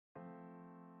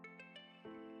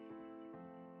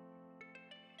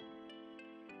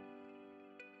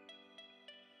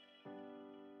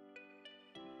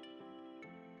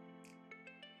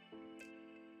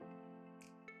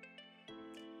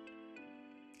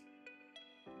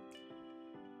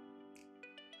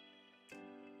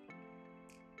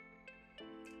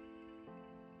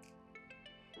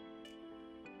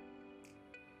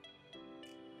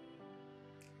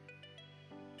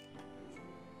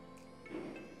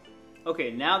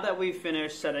Okay, now that we've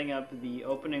finished setting up the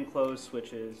open and close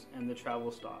switches and the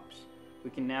travel stops, we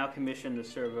can now commission the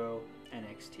Servo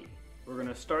NXT. We're going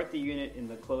to start the unit in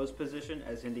the closed position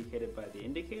as indicated by the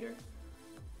indicator.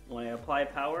 When I apply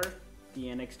power, the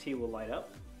NXT will light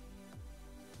up.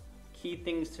 Key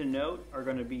things to note are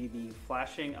going to be the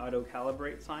flashing auto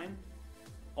calibrate sign.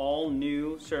 All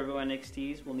new Servo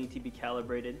NXTs will need to be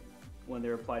calibrated when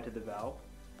they're applied to the valve.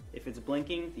 If it's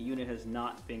blinking, the unit has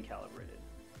not been calibrated.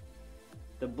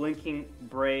 The blinking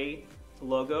Bray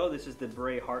logo, this is the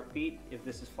Bray heartbeat. If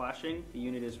this is flashing, the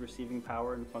unit is receiving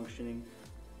power and functioning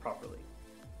properly.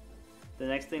 The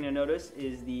next thing to notice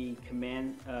is the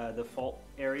the fault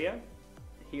area.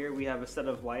 Here we have a set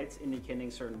of lights indicating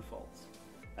certain faults.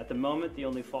 At the moment, the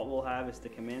only fault we'll have is the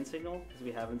command signal because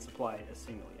we haven't supplied a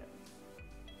signal yet.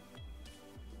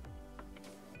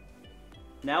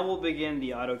 Now we'll begin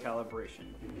the auto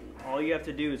calibration. All you have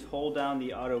to do is hold down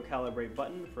the auto calibrate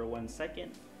button for 1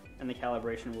 second and the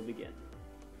calibration will begin.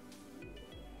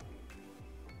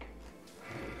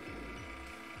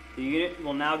 The unit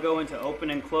will now go into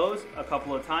open and close a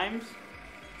couple of times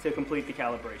to complete the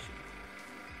calibration.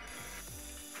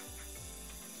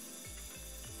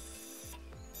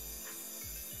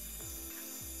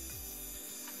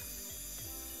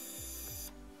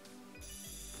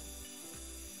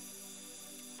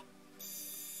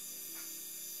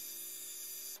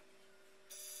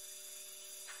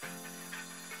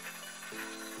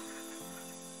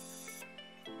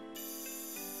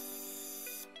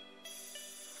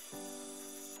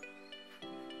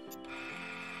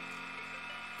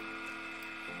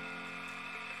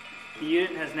 The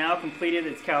unit has now completed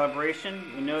its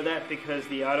calibration. We know that because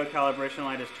the auto calibration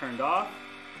light is turned off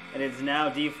and it's now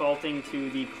defaulting to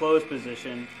the closed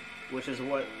position, which is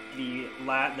what the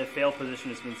fail position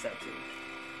has been set to.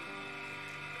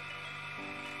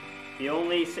 The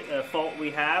only fault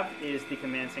we have is the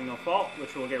command signal fault,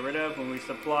 which we'll get rid of when we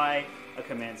supply a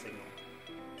command signal.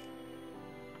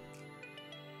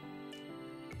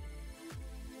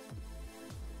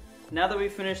 Now that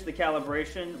we've finished the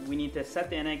calibration, we need to set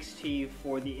the NXT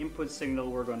for the input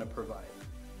signal we're going to provide.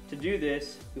 To do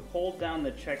this, you hold down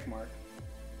the check mark.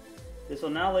 This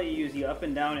will now let you use the up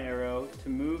and down arrow to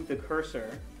move the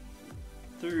cursor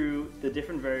through the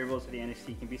different variables that the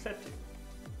NXT can be set to.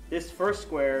 This first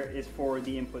square is for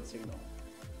the input signal.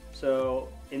 So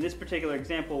in this particular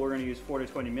example, we're going to use 4 to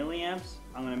 20 milliamps.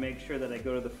 I'm going to make sure that I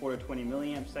go to the 4 to 20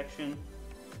 milliamp section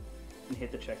and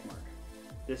hit the check mark.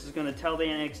 This is going to tell the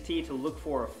NXT to look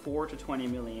for a 4 to 20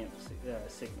 milliamp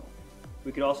signal.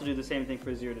 We could also do the same thing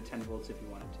for 0 to 10 volts if you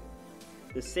wanted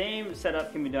to. The same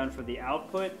setup can be done for the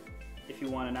output if you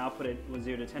want an output at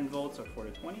 0 to 10 volts or 4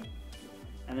 to 20.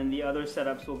 And then the other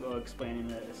setups we'll explain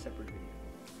in a separate video.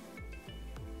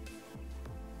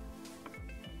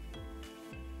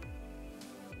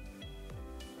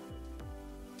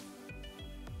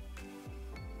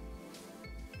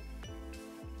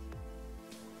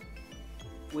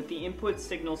 With the input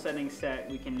signal setting set,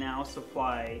 we can now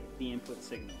supply the input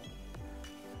signal.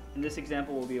 In this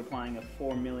example, we'll be applying a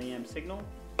 4 milliamp signal.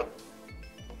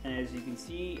 And as you can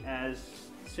see, as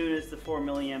soon as the 4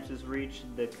 milliamps is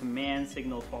reached, the command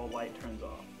signal fault light turns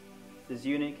off. This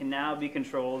unit can now be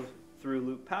controlled through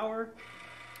loop power.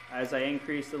 As I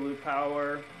increase the loop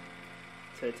power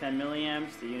to 10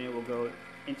 milliamps, the unit will go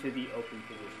into the open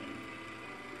position.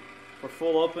 For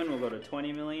full open, we'll go to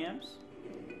 20 milliamps.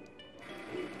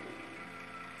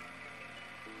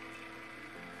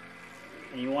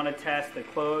 And you want to test the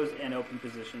closed and open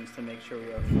positions to make sure we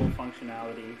have full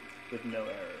functionality with no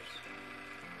errors.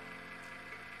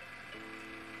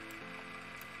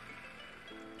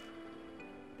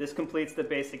 This completes the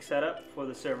basic setup for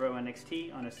the Servo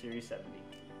NXT on a Series 70.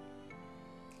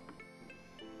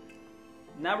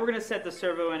 Now we're going to set the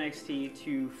Servo NXT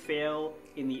to fail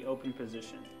in the open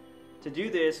position. To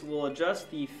do this, we'll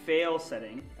adjust the fail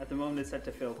setting. At the moment it's set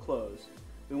to fail close.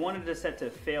 We wanted to set to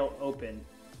fail open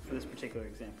for this particular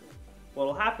example. What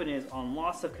will happen is on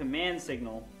loss of command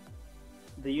signal,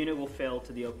 the unit will fail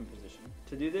to the open position.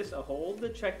 To do this, I'll hold the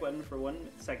check button for 1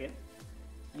 second,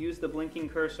 use the blinking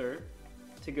cursor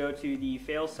to go to the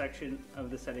fail section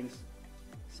of the settings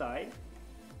side,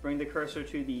 bring the cursor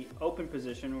to the open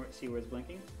position, see where it's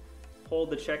blinking,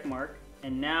 hold the check mark,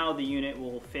 and now the unit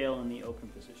will fail in the open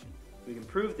position. We can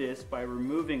prove this by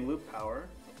removing loop power,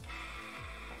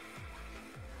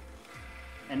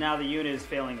 and now the unit is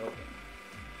failing open.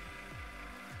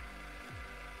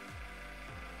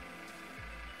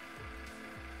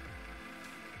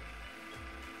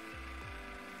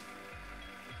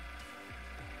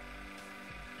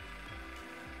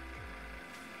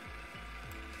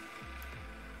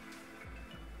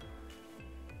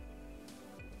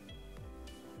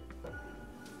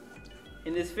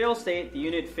 In this fail state, the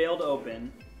unit failed to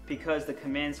open because the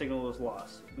command signal was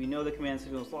lost. We know the command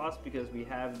signal was lost because we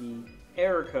have the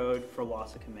error code for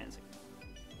loss of command signal.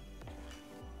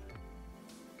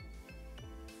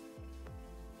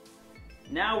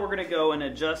 Now we're going to go and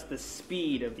adjust the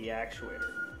speed of the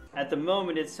actuator. At the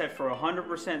moment it's set for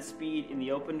 100% speed in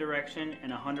the open direction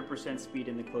and 100% speed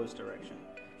in the closed direction.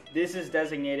 This is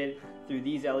designated through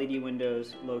these LED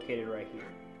windows located right here.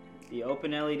 The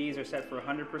open LEDs are set for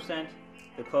 100%,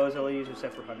 the closed LEDs are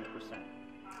set for 100%.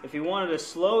 If you wanted to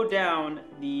slow down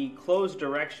the closed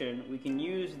direction, we can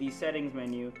use the settings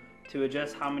menu to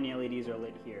adjust how many LEDs are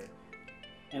lit here.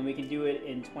 And we can do it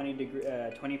in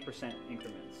 20%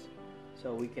 increments.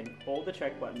 So we can hold the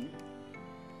check button,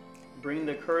 bring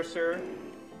the cursor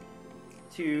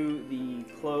to the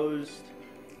closed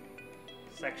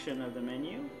section of the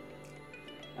menu,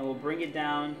 and we'll bring it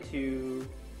down to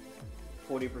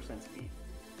 40% speed.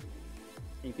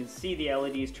 You can see the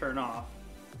LEDs turn off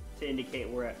to indicate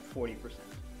we're at 40%.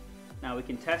 Now we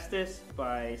can test this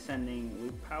by sending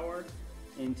loop power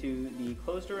into the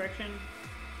closed direction.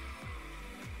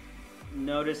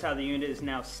 Notice how the unit is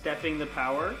now stepping the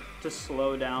power to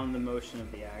slow down the motion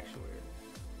of the actuator.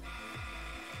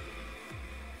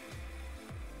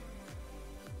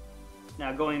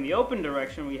 Now going in the open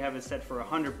direction, we have it set for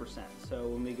 100%. So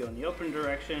when we go in the open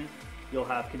direction, you'll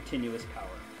have continuous power.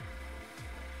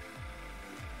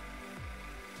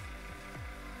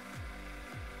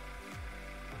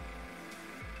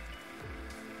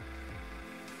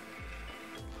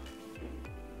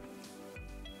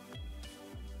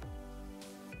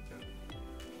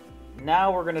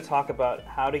 Now we're going to talk about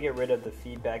how to get rid of the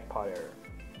feedback pot error.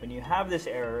 When you have this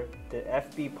error, the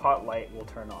FB pot light will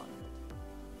turn on.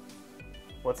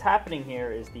 What's happening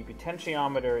here is the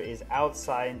potentiometer is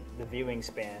outside the viewing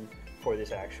span for this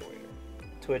actuator.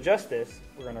 To adjust this,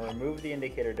 we're going to remove the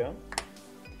indicator dome,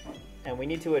 and we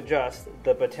need to adjust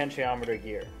the potentiometer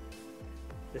gear.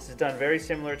 This is done very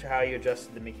similar to how you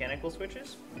adjusted the mechanical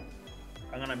switches.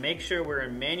 I'm going to make sure we're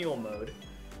in manual mode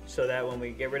so that when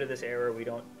we get rid of this error, we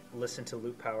don't listen to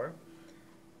loop power.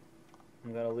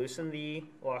 I'm going to loosen the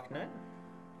lock nut,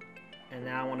 and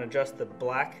now I want to adjust the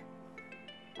black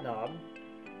knob.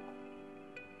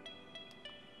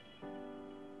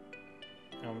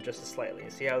 And I'll adjust it slightly.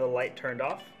 See how the light turned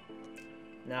off?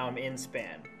 Now I'm in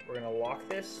span. We're going to lock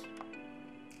this,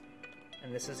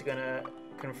 and this is going to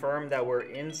confirm that we're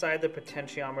inside the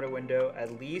potentiometer window,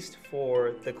 at least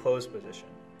for the closed position.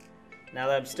 Now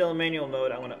that I'm still in manual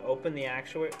mode, I want to open the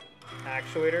actuator,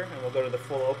 and we'll go to the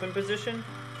full open position.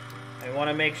 I want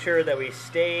to make sure that we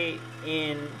stay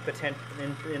in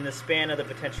the span of the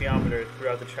potentiometer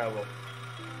throughout the travel.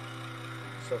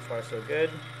 So far, so good.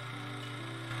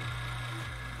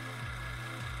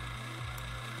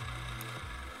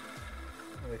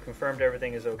 And we've confirmed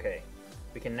everything is okay.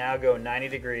 We can now go 90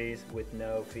 degrees with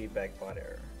no feedback pot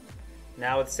error.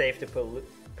 Now it's safe to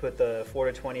put the 4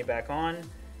 to 20 back on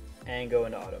and go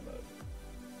into auto mode.